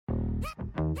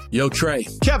Yo, Trey.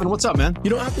 Kevin, what's up, man? You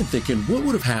know, I've been thinking, what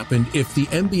would have happened if the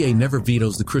NBA never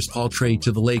vetoes the Chris Paul trade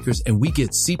to the Lakers and we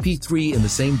get CP3 in the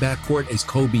same backcourt as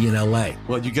Kobe in LA?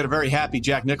 Well, you get a very happy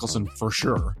Jack Nicholson for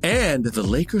sure. And the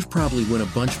Lakers probably win a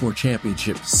bunch more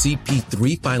championships.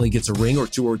 CP3 finally gets a ring or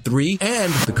 2 or 3,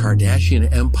 and the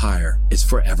Kardashian empire is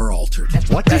forever altered.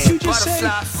 What did you just say?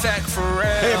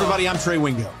 Hey, everybody, I'm Trey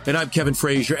Wingo. And I'm Kevin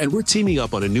Frazier, and we're teaming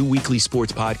up on a new weekly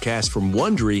sports podcast from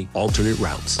Wondery, Alternate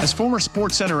Routes. As former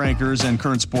Sports Center anchors and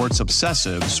current sports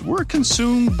obsessives, we're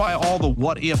consumed by all the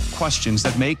what-if questions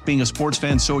that make being a sports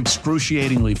fan so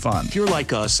excruciatingly fun. If you're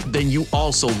like us, then you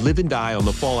also live and die on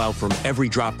the fallout from every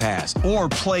drop pass. Or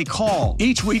play call.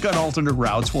 Each week on Alternate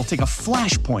Routes, we'll take a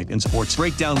flashpoint in sports,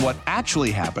 break down what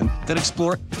actually happened, then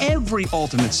explore every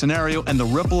alternate scenario and the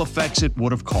ripple effects it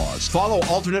would have caused. Follow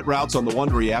Alternate Routes on the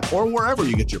Wondery app or wherever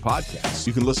you get your podcasts.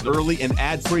 You can listen early and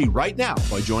ad-free right now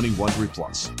by joining Wondery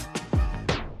Plus.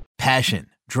 Passion,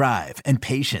 drive, and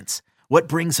patience. What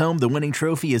brings home the winning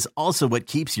trophy is also what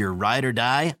keeps your ride or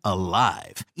die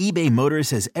alive. eBay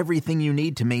Motors has everything you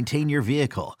need to maintain your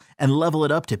vehicle and level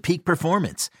it up to peak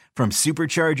performance, from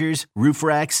superchargers, roof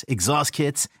racks, exhaust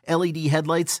kits, LED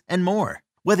headlights, and more.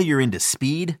 Whether you're into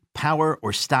speed, power,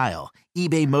 or style,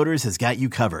 eBay Motors has got you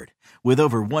covered. With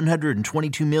over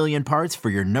 122 million parts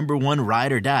for your number one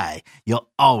ride or die, you'll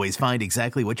always find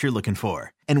exactly what you're looking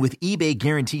for. And with eBay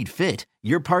Guaranteed Fit,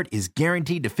 your part is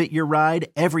guaranteed to fit your ride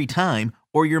every time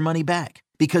or your money back.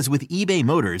 Because with eBay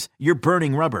Motors, you're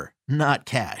burning rubber, not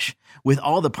cash. With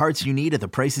all the parts you need at the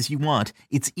prices you want,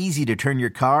 it's easy to turn your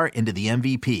car into the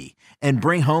MVP and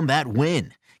bring home that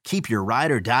win. Keep your ride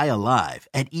or die alive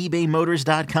at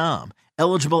ebaymotors.com.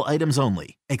 Eligible items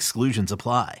only. Exclusions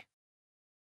apply.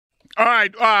 All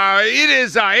right, it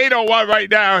is 8:01 right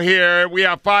now here. We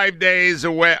are 3 days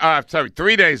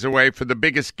away for the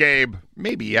biggest game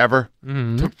maybe ever.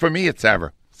 Mm-hmm. For me, it's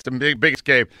ever. It's the biggest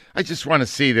game. I just want to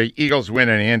see the Eagles win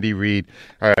and Andy Reid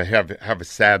have a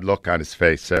sad look on his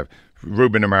face.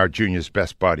 Ruben Amaro Jr.'s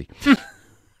best buddy. In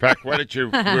fact, what did you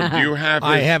have?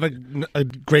 I have a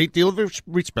great deal of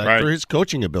respect for his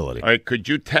coaching ability. All right, could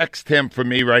you text him for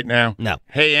me right now? No.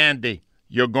 Hey, Andy.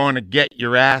 You're going to get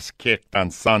your ass kicked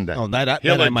on Sunday. Oh, He'll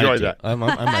I enjoy might that. I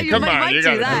might Come on, you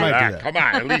got to do that. Come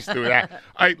on, at least do that.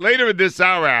 All right, later in this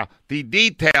hour, Al, the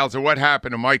details of what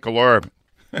happened to Michael Irvin.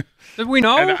 Did we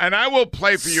know? And I will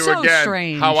play for you again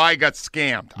strange. how I got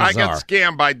scammed. Bizarre. I got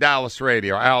scammed by Dallas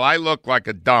Radio. Al, I look like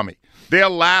a dummy. They're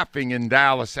laughing in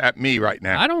Dallas at me right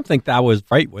now. I don't think that was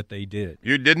right what they did.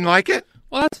 You didn't like it?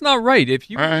 Well, that's not right. If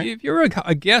you're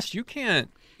a guest, you can't.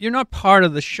 You're not part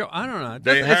of the show. I don't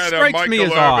know. It strikes me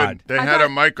as odd. They had a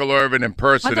Michael Irvin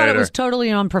impersonator. I thought it was totally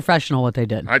unprunprofessional what they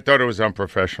did. I thought it was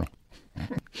unprofessional.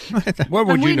 What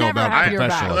would you know about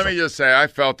professionalism? Let me just say, I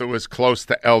felt it was close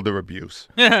to elder abuse.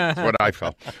 That's what I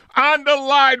felt. On the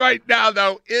line right now,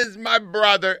 though, is my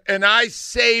brother, and I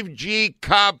saved G.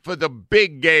 Cobb for the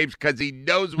big games because he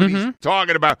knows what he's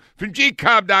talking about. From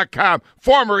gcobb.com,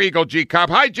 former Eagle G. Cobb.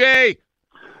 Hi, Jay.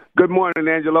 Good morning,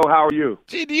 Angelo. How are you?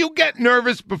 Gee, do you get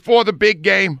nervous before the big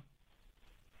game?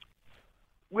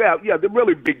 Well, yeah, the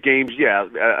really big games, yeah.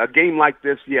 A game like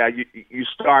this, yeah, you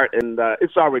start, and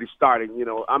it's already starting. You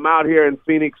know, I'm out here in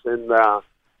Phoenix, and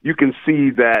you can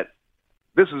see that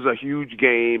this is a huge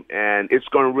game, and it's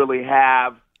going to really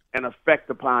have an effect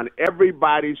upon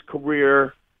everybody's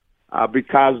career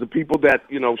because the people that,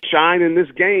 shine in this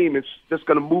game, it's just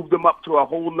going to move them up to a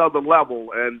whole nother level,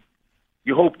 and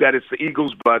you hope that it's the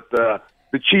Eagles, but the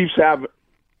Chiefs have,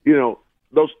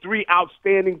 those three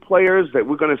outstanding players that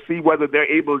we're going to see whether they're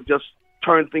able to just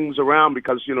turn things around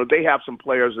because, they have some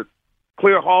players that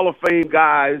clear Hall of Fame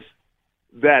guys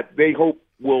that they hope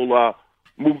will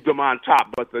move them on top.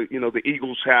 But, the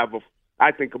Eagles have,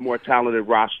 I think, a more talented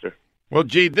roster. Well,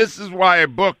 gee, this is why I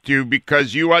booked you,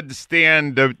 because you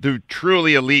understand the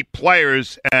truly elite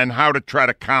players and how to try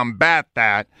to combat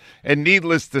that. And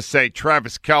needless to say,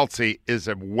 Travis Kelce is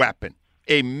a weapon,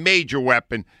 a major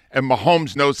weapon, and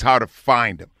Mahomes knows how to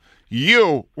find him.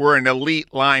 You were an elite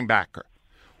linebacker.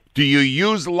 Do you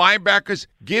use linebackers?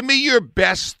 Give me your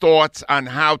best thoughts on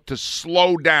how to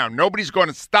slow down. Nobody's going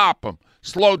to stop him.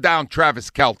 Slow down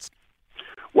Travis Kelce.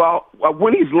 Well,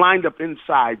 when he's lined up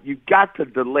inside, you've got to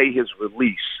delay his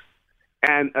release.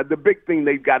 And the big thing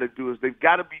they've got to do is they've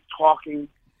got to be talking,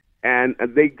 and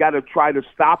they've got to try to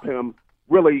stop him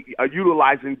really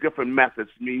utilizing different methods.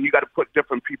 I mean, you got to put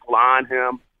different people on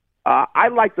him. I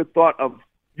like the thought of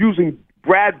using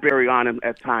Bradbury on him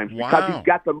at times because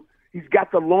he's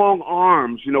got the long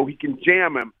arms. He can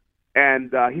jam him,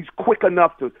 and he's quick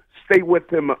enough to stay with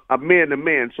him a man to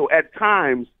man. So at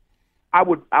times, I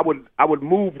would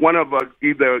move one of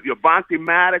either Vontae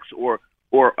Maddox or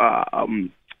or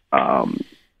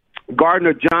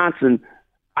Gardner Johnson,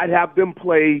 I'd have them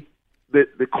play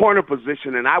the corner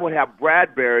position, and I would have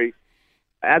Bradbury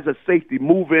as a safety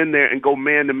move in there and go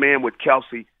man-to-man with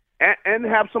Kelsey and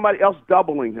have somebody else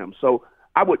doubling him. So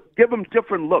I would give him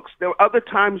different looks. There are other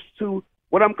times, too,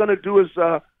 what I'm going to do is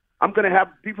I'm going to have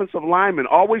defensive linemen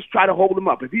always try to hold him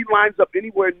up. If he lines up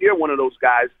anywhere near one of those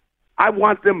guys, I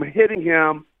want them hitting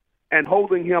him and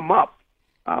holding him up.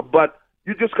 But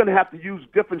you're just going to have to use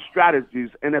different strategies,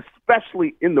 and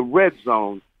especially in the red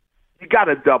zone, you got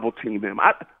to double team him.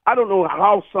 I don't know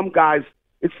how some guys,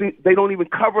 they don't even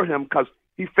cover him because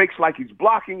he fakes like he's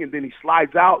blocking, and then he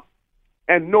slides out,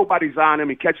 and nobody's on him.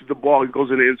 He catches the ball, he goes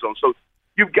in the end zone. So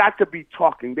you've got to be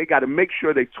talking. They got to make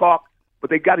sure they talk, but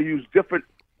they got to use different,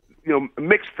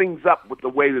 mix things up with the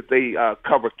way that they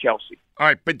cover Kelsey. All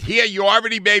right, but here you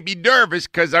already made me nervous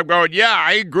because I'm going, yeah,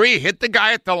 I agree. Hit the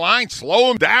guy at the line,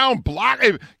 slow him down, block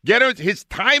him, get his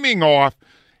timing off.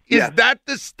 Is that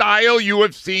the style you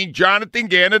have seen Jonathan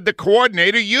Gannon, the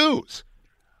coordinator, use?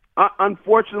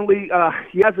 Unfortunately,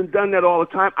 he hasn't done that all the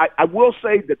time. I will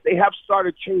say that they have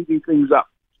started changing things up.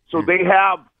 So they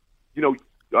have,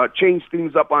 changed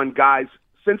things up on guys.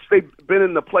 Since they've been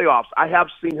in the playoffs, I have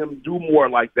seen him do more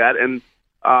like that and,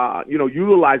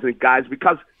 utilizing guys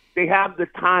because they have the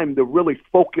time to really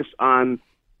focus on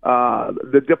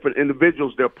the different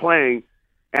individuals they're playing.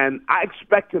 And I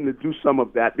expect him to do some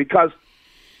of that because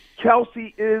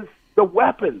Kelsey is the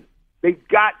weapon. They've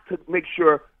got to make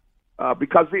sure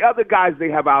because the other guys they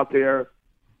have out there,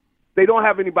 they don't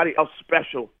have anybody else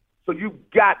special. So you've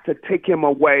got to take him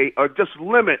away or just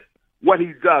limit what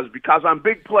he does because on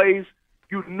big plays,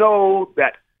 you know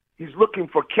that he's looking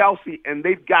for Kelsey, and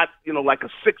they've got, like a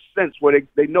sixth sense where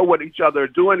they know what each other are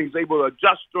doing. He's able to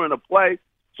adjust during a play.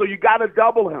 So you got to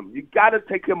double him. You got to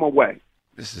take him away.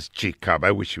 This is G. Cobb.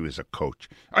 I wish he was a coach.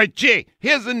 All right, G,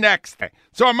 here's the next thing.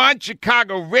 So I'm on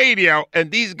Chicago radio,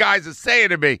 and these guys are saying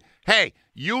to me, hey,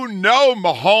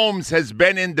 Mahomes has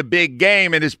been in the big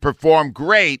game and has performed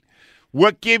great.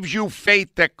 What gives you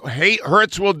faith that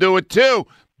Hurts will do it too?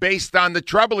 Based on the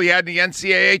trouble he had in the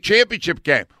NCAA championship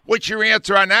game. What's your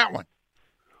answer on that one?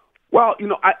 Well,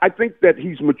 I think that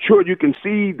he's matured. You can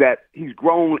see that he's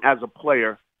grown as a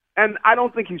player. And I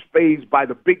don't think he's fazed by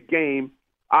the big game.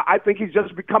 I think he's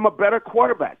just become a better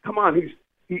quarterback. Come on,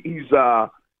 he's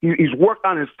worked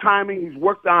on his timing. He's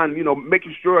worked on,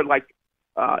 making sure,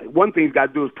 one thing he's got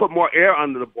to do is put more air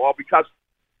under the ball because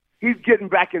he's getting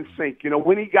back in sync.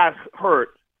 When he got hurt,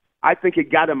 I think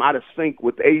it got him out of sync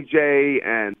with AJ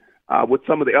and with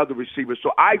some of the other receivers.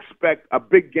 So I expect a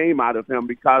big game out of him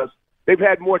because they've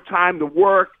had more time to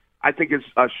work. I think his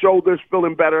shoulders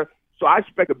feeling better. So I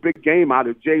expect a big game out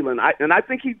of Jalen. And I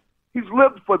think he's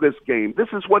lived for this game. This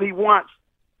is what he wants.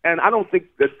 And I don't think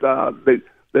that the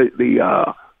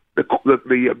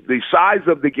size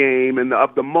of the game and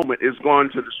of the moment is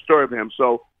going to disturb him.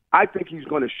 So I think he's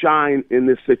going to shine in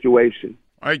this situation.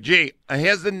 All right, G,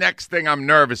 here's the next thing I'm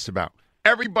nervous about.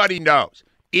 Everybody knows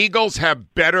Eagles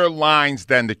have better lines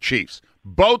than the Chiefs.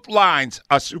 Both lines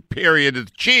are superior to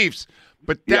the Chiefs,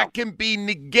 but that can be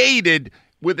negated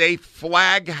with a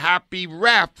flag-happy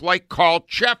ref like Carl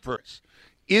Cheffers.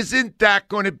 Isn't that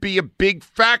going to be a big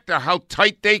factor, how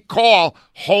tight they call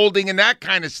holding and that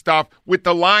kind of stuff with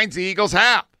the lines the Eagles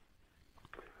have?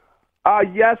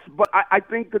 Yes, but I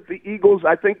think that the Eagles,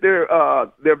 I think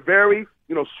they're very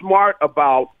smart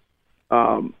about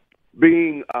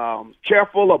being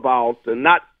careful about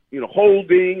not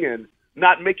holding and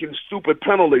not making stupid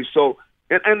penalties. So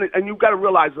and you've got to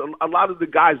realize a lot of the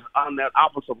guys on that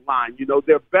offensive line,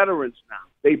 they're veterans now.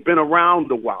 They've been around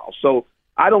a while. So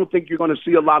I don't think you're going to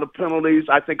see a lot of penalties.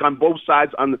 I think on both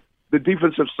sides, on the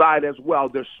defensive side as well,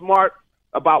 they're smart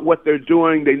about what they're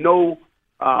doing. They know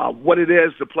what it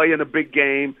is to play in a big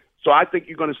game. So I think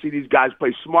you're going to see these guys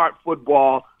play smart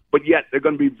football, but yet they're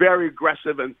going to be very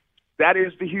aggressive, and that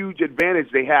is the huge advantage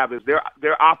they have is their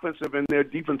offensive and their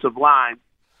defensive line.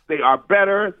 They are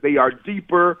better, they are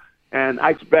deeper, and I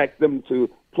expect them to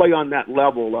play on that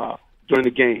level during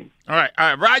the game. All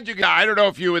right. Roger, I don't know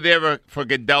if you were there for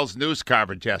Goodell's news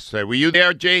coverage yesterday. Were you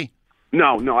there, G?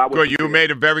 No, I wasn't. Good, you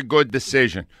made a very good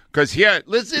decision. Because here,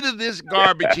 listen to this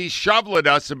garbage he's shoveling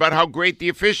us about how great the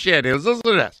officiating is. Listen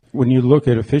to this. When you look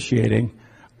at officiating,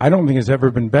 I don't think it's ever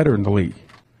been better in the league.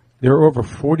 There are over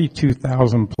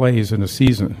 42,000 plays in a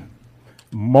season.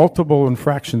 Multiple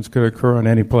infractions could occur on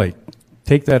any play.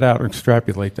 Take that out and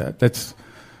extrapolate that. That's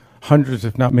hundreds,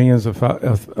 if not millions,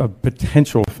 of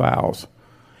potential fouls.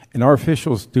 And our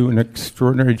officials do an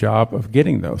extraordinary job of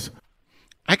getting those.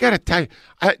 I got to tell you,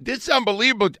 this is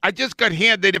unbelievable. I just got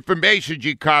handed information,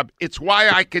 G. Cobb. It's why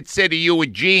I consider you a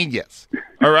genius.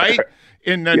 all right?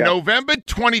 In November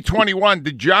 2021,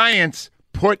 the Giants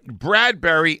put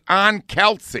Bradbury on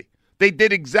Kelce. They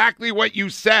did exactly what you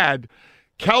said.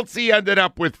 Kelce ended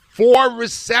up with 4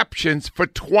 receptions for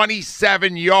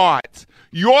 27 yards.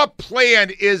 Your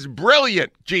plan is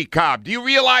brilliant, G. Cobb. Do you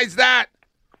realize that?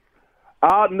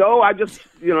 No, I just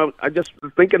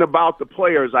thinking about the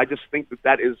players. I just think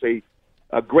that is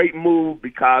a great move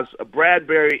because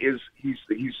Bradbury he's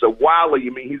a wily. I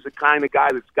mean, he's the kind of guy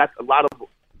that's got a lot of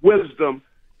wisdom,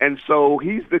 and so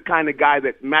he's the kind of guy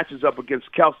that matches up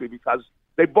against Kelce because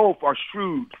they both are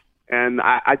shrewd, and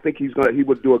I think he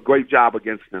would do a great job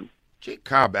against them. G.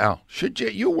 Cobb, Al,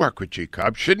 you work with G.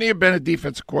 Cobb? Shouldn't he have been a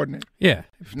defensive coordinator? Yeah,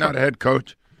 if not a head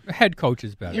coach. Head coach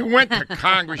is better. You went to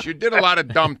Congress. You did a lot of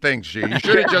dumb things, G. You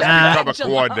should have just become a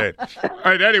coordinator. All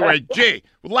right, anyway, G,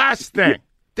 last thing.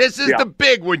 This is the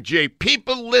big one, G.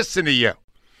 People listen to you.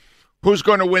 Who's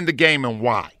going to win the game and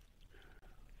why?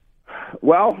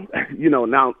 Well,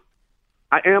 now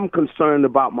I am concerned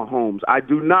about Mahomes. I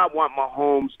do not want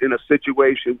Mahomes in a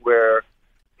situation where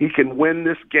he can win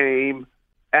this game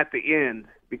at the end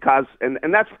because and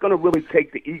that's going to really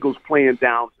take the Eagles playing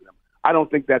down to them. I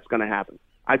don't think that's going to happen.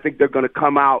 I think they're going to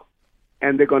come out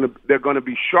and they're going to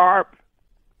be sharp.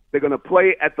 They're going to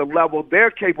play at the level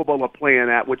they're capable of playing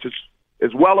at, which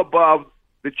is well above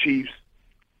the Chiefs.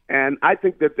 And I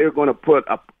think that they're going to put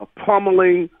a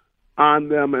pummeling on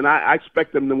them, and I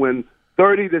expect them to win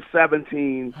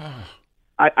 30-17.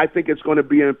 I think it's going to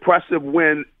be an impressive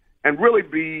win and really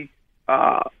be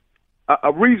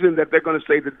a reason that they're going to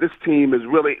say that this team is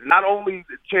really not only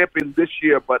the champion this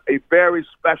year, but a very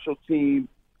special team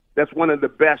that's one of the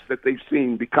best that they've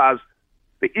seen because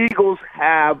the Eagles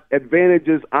have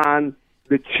advantages on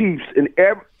the Chiefs in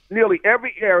nearly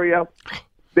every area.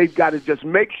 They've got to just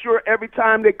make sure every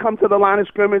time they come to the line of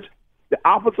scrimmage, the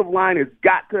offensive line has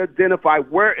got to identify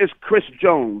where is Chris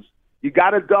Jones. You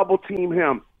got to double team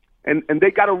him. And they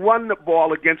got to run the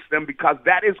ball against them because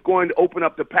that is going to open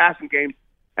up the passing game.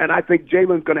 And I think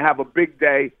Jalen's going to have a big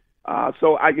day.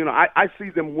 So I see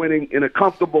them winning in a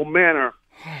comfortable manner.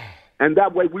 And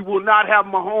that way we will not have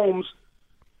Mahomes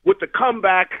with the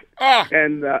comeback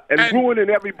and ruining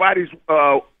everybody's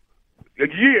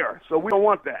year. So we don't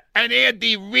want that. And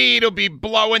Andy Reid will be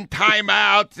blowing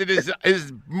timeouts, and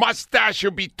his mustache will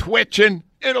be twitching.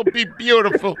 It'll be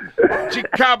beautiful.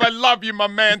 Cobb, I love you, my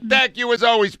man. Thank you as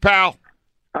always, pal.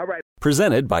 All right.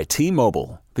 Presented by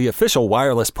T-Mobile, the official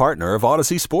wireless partner of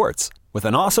Odyssey Sports. With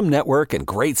an awesome network and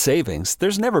great savings,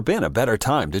 there's never been a better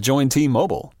time to join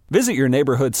T-Mobile. Visit your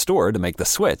neighborhood store to make the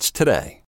switch today.